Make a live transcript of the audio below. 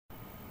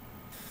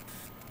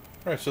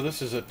Alright, so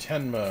this is a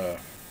Tenma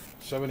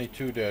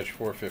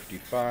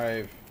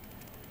 72-455.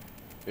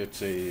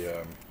 It's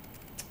a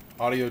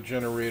audio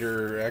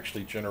generator.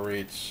 Actually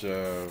generates,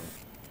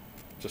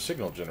 it's a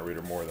signal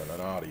generator more than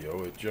an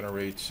audio. It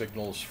generates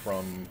signals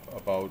from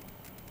about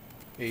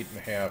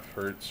 8.5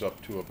 hertz up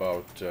to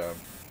about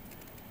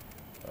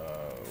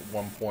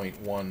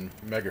 1.1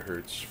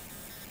 megahertz,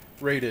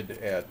 rated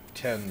at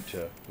 10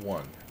 to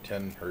 1,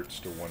 10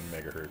 hertz to 1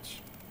 megahertz.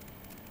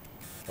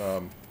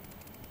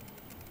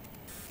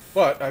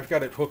 But I've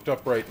got it hooked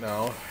up right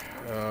now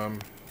to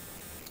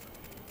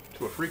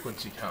a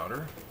frequency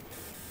counter.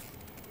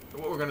 And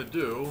what we're going to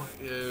do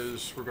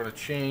is we're going to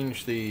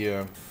change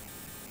the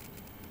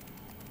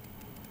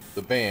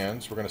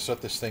bands. We're going to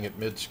set this thing at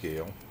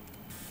mid-scale.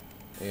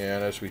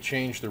 And as we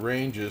change the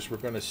ranges, we're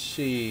going to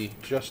see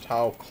just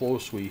how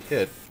close we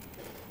hit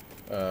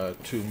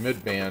to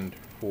mid-band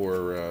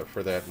for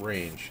that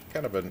range.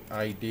 Kind of an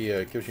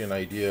idea, it gives you an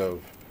idea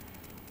of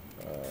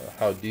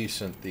how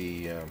decent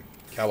the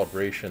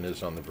calibration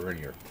is on the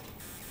Vernier.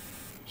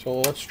 So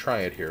let's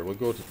try it here. We'll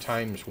go to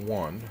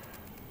 ×1.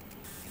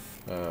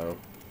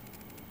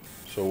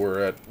 So we're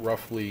at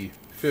roughly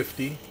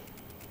 50,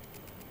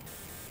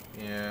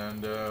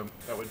 and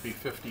that would be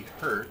 50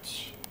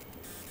 hertz,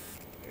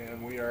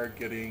 and we are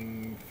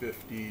getting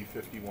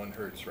 51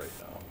 hertz right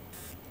now.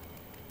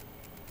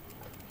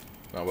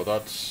 Now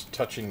without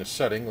touching the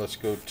setting, let's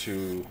go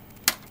to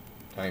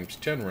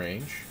 ×10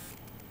 range.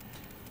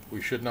 We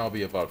should now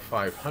be about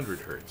 500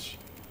 hertz.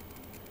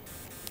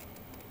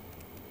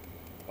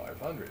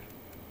 500.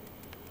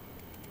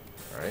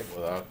 Alright,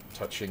 without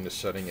touching the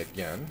setting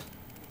again,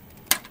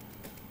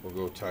 we'll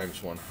go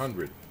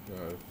 ×100. In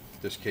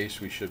this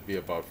case, we should be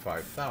about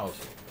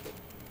 5,000.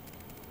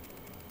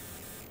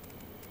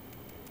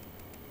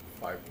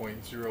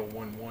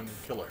 5.011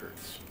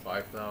 kilohertz.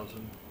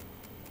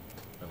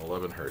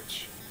 5,011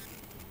 hertz.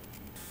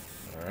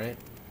 Alright,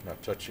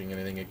 not touching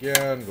anything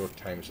again. Go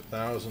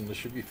 ×1,000. This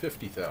should be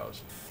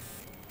 50,000.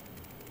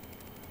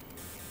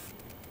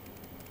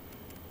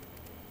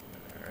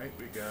 Alright,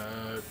 we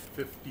got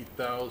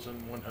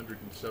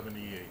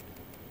 50,178.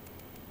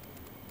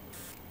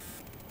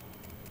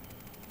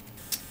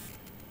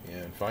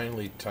 And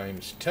finally,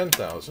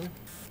 ×10,000.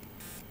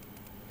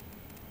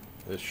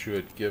 This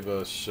should give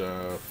us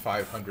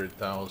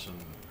 500,000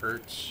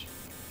 hertz.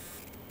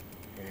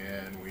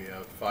 And we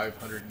have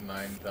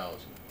 509,000.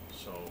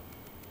 So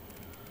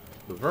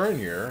the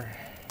Vernier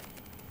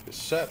is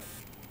set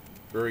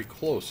very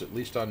close, at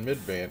least on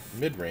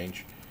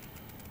mid-range,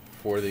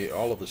 for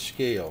all of the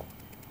scale.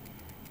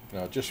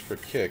 Now, just for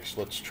kicks,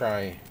 let's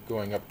try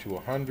going up to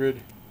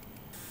 100.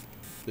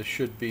 This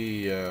should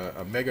be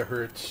a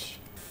megahertz.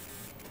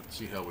 Let's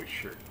see how we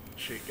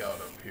shake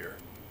out up here.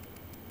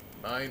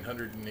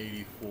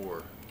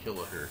 984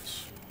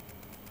 kilohertz.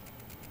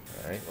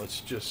 Alright,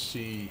 let's just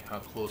see how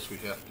close we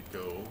have to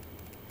go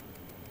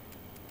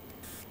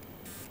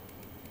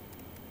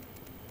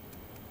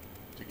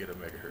to get a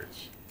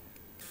megahertz.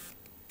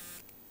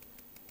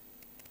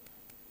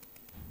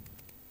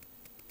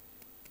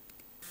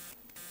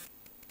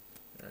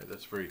 Alright,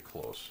 that's very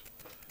close.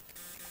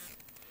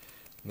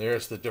 And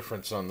there's the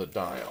difference on the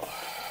dial.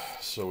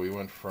 So we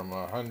went from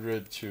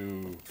 100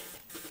 to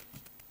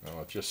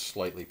just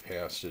slightly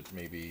past it,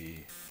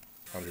 maybe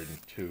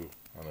 102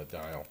 on the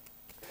dial.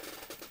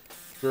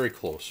 Very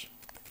close.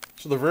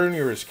 So the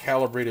Vernier is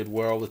calibrated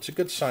well. It's a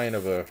good sign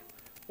of a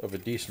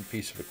decent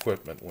piece of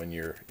equipment when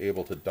you're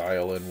able to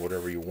dial in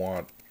whatever you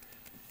want,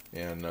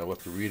 and what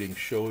the readings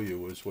show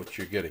you is what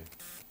you're getting.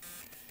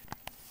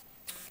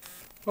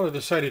 Well, I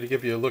decided to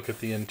give you a look at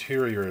the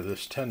interior of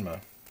this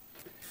Tenma.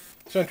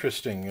 It's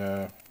interesting.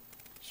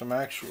 Some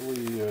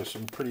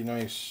pretty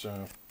nice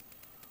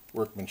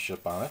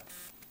workmanship on it.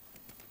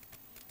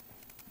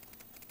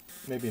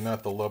 Maybe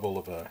not the level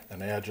of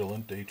an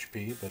Agilent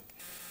HP, but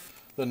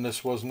then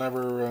this was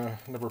never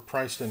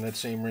priced in that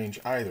same range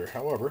either.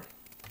 However,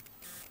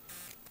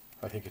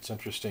 I think it's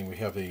interesting. We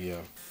have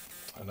a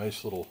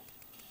nice little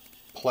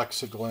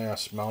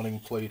plexiglass mounting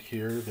plate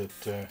here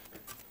that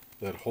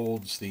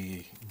holds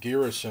the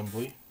gear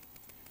assembly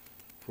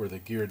for the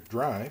geared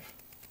drive.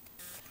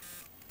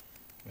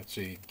 That's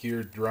a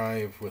geared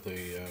drive with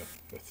a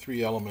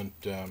 3-element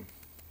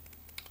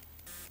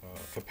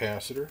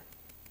capacitor.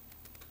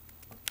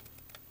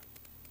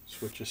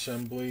 Switch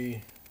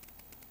assembly.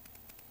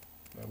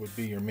 That would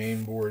be your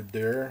main board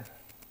there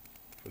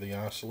for the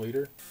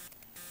oscillator.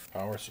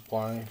 Power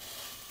supply.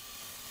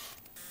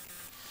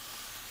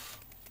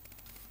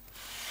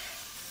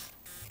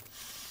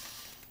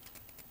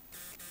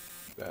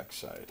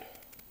 Backside.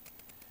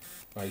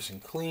 Nice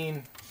and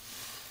clean.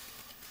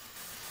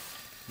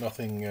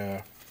 Nothing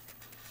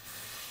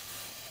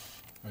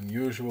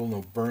unusual,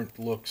 no burnt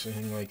looks,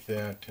 anything like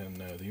that, and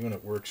the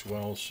unit works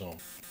well, so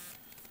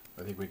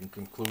I think we can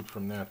conclude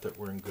from that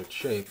we're in good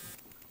shape.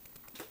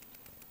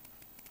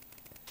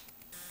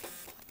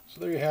 So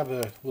there you have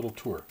a little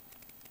tour.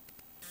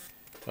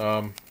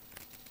 We're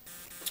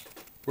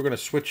going to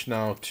switch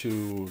now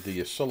to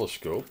the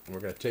oscilloscope. We're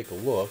going to take a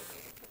look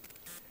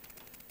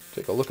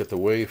at the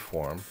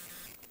waveform.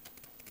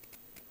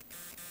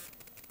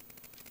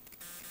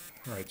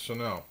 Alright, so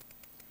now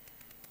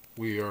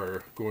we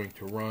are going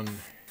to run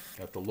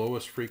at the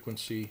lowest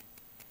frequency.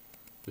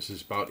 This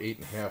is about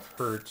 8.5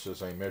 hertz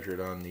as I measured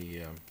on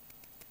the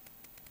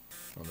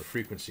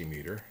frequency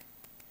meter.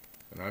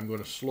 And I'm going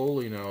to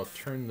slowly now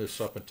turn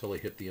this up until I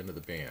hit the end of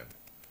the band.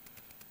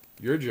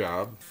 Your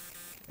job,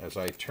 as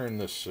I turn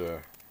this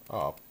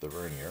up, the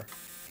Vernier,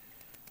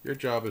 your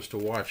job is to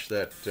watch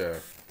that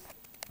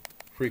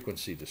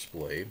frequency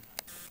display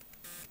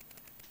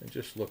and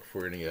just look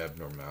for any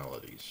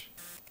abnormalities.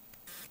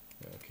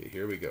 Okay,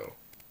 here we go.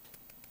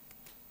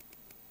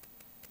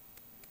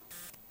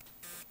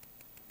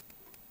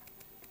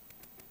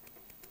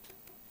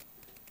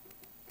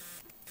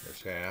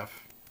 There's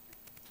half.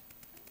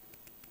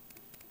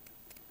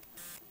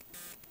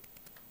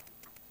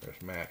 There's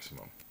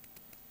maximum.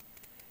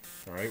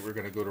 Alright, we're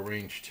going to go to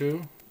range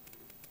 2.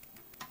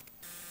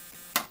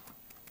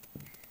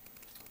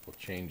 We'll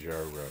change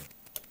our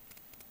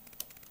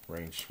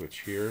range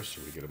switch here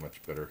so we get a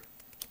much better.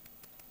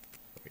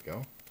 There we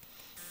go.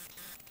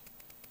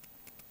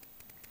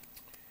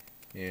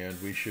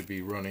 And we should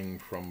be running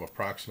from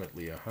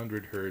approximately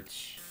 100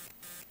 hertz.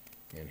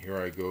 And here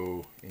I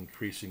go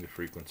increasing the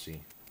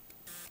frequency.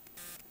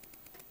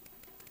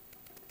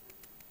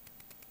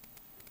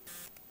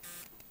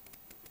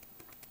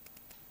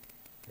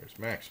 There's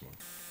maximum.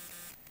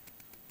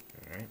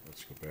 Alright,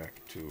 let's go back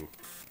to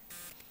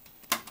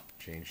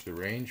change the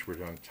range.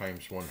 We're on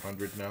times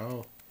 100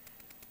 now.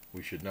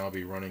 We should now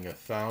be running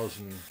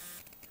 1,000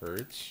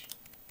 hertz.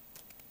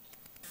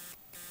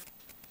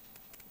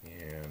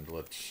 And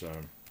let's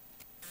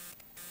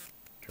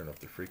turn up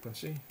the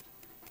frequency.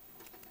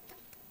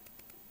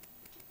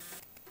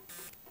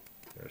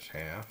 There's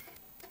half.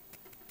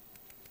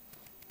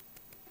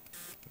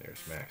 There's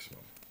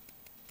maximum.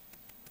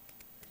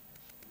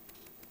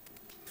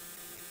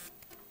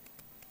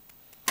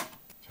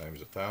 Times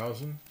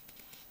 1,000.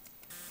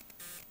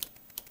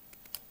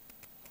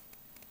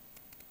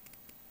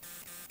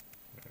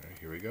 Alright,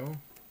 here we go.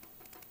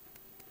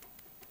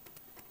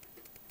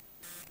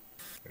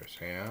 There's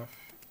half.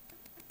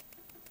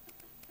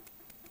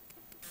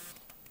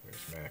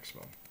 There's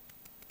maximum.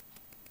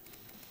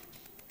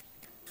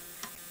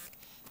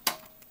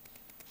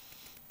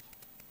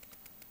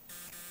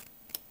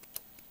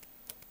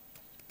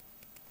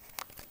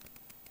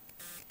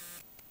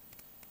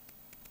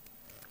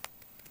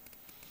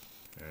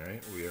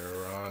 Alright, we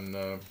are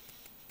on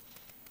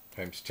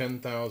times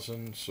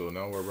 10,000, so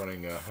now we're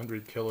running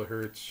 100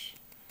 kilohertz,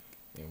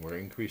 and we're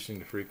increasing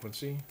the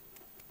frequency.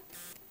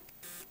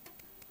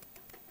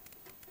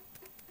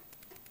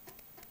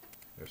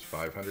 There's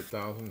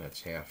 500,000,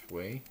 that's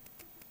halfway.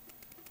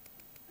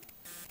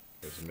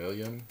 There's a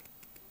million.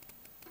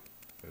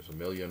 There's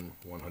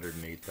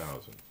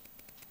 1,108,000.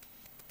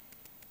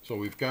 So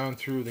we've gone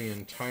through the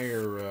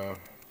entire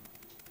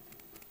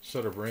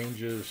set of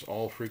ranges,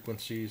 all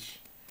frequencies,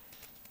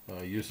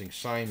 using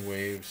sine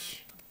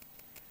waves.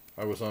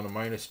 I was on a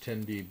minus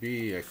 10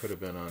 dB. I could have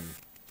been on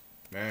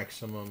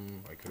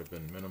maximum. I could have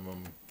been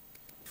minimum.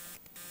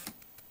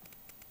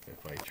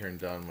 If I turn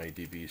down my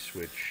dB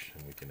switch,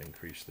 and we can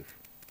increase the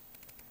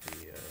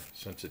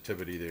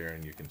sensitivity there,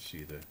 and you can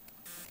see the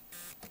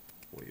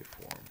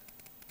waveform.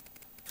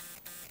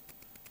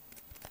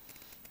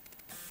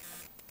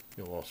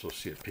 You'll also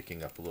see it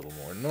picking up a little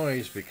more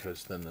noise,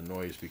 because then the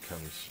noise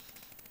becomes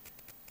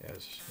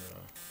as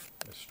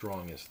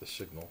strong as the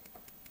signal.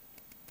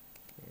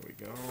 There we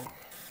go.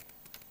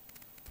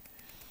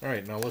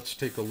 Alright, now let's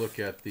take a look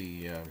at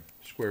the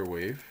square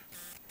wave.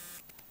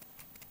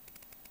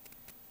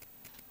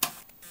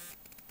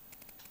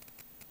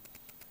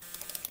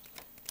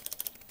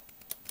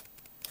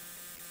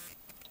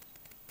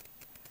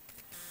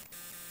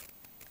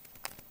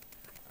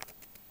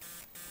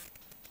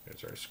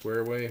 There's our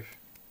square wave.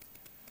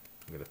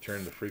 I'm going to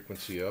turn the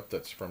frequency up.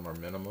 That's from our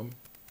minimum,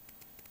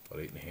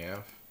 about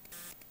 8.5.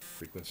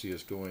 Frequency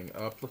is going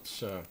up.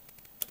 Let's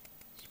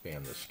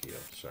expand the scale.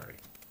 Sorry.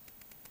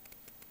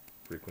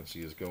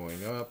 Frequency is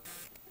going up.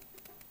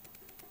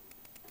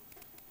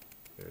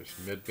 There's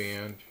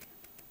mid-band.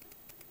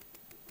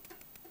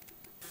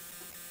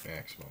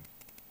 Maximum.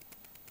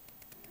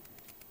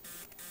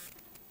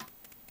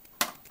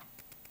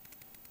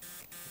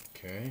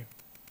 Okay.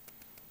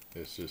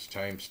 This is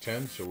times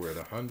 10, so we're at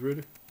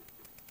 100.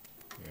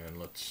 And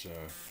let's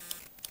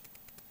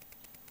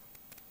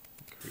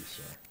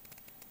increase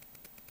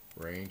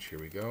our range. Here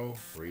we go.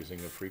 Raising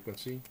the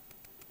frequency.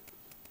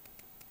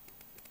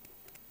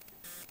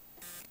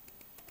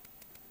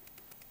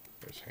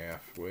 There's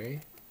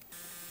halfway.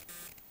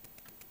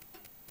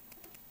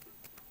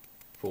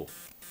 Full.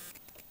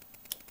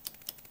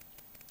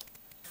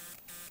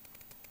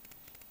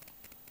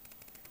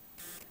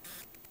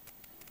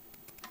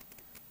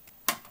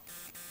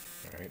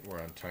 Alright, we're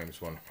on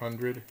times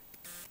 100.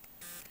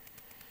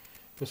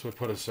 This would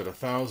put us at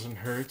 1,000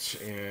 hertz,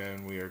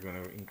 and we are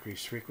going to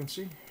increase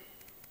frequency.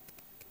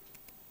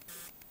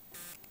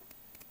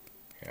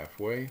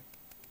 Halfway.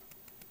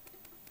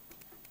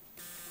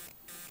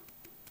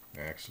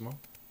 Maximum.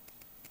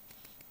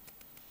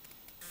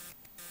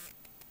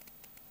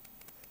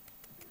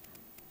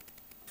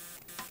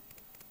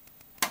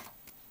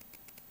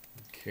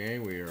 Okay,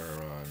 we are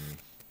on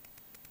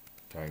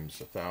times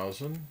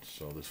 1,000,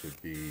 so this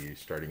would be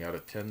starting out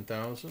at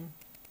 10,000.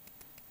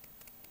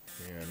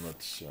 And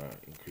let's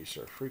increase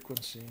our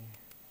frequency and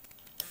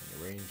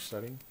the range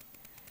setting.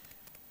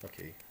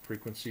 Okay,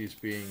 frequency is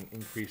being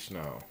increased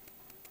now.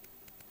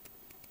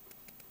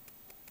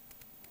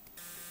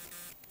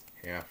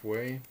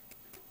 Halfway,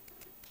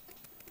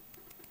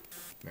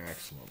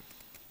 maximum.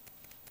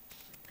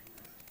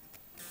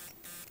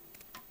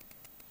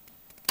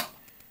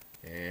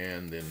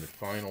 And then the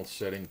final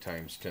setting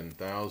times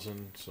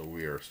 10,000, so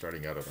we are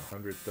starting out at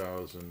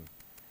 100,000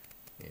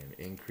 and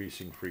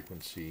increasing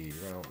frequency.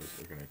 Well,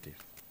 we're going to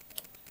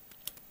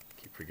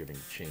keep forgetting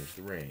to change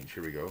the range.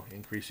 Here we go,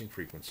 increasing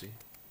frequency.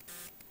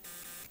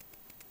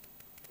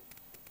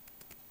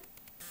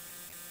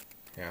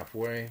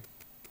 Halfway.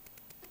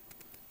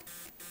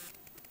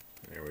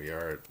 There we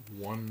are at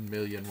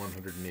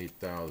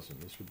 1,108,000.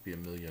 This would be a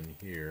million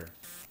here.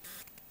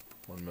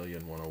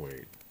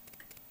 1,108,000.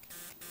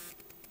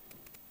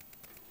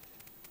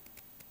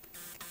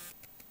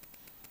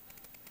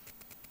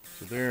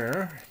 So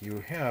there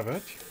you have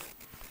it.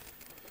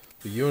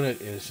 The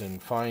unit is in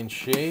fine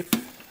shape.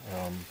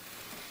 As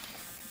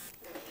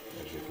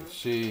you can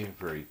see,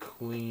 very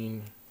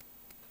clean.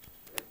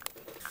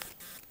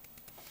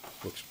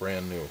 Looks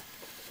brand new,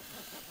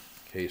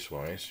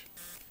 case-wise.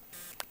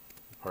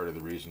 Part of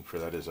the reason for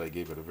that is I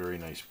gave it a very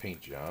nice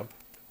paint job.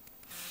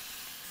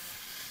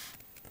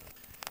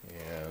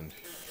 And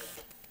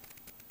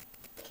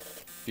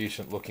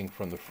decent looking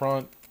from the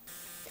front.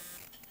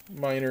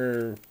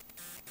 Minor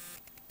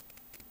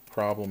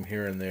problem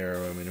here and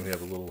there. I mean, we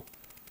have a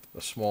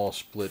small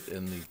split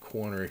in the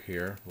corner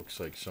here.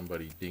 Looks like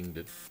somebody dinged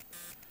it.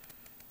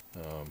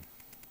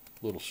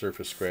 Little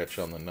surface scratch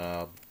on the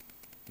knob.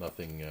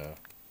 Nothing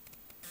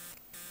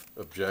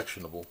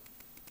objectionable.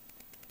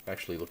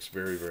 Actually looks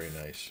very, very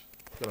nice.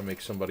 Gonna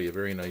make somebody a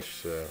very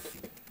nice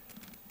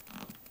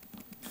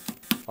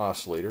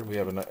oscillator. We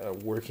have a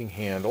working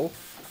handle,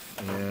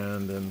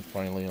 and then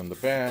finally on the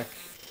back,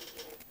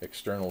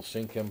 external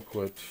sync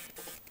input,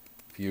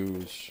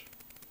 fuse,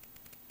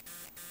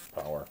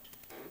 power.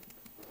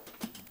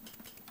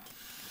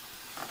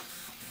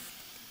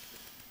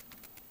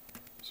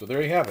 So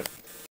there you have it.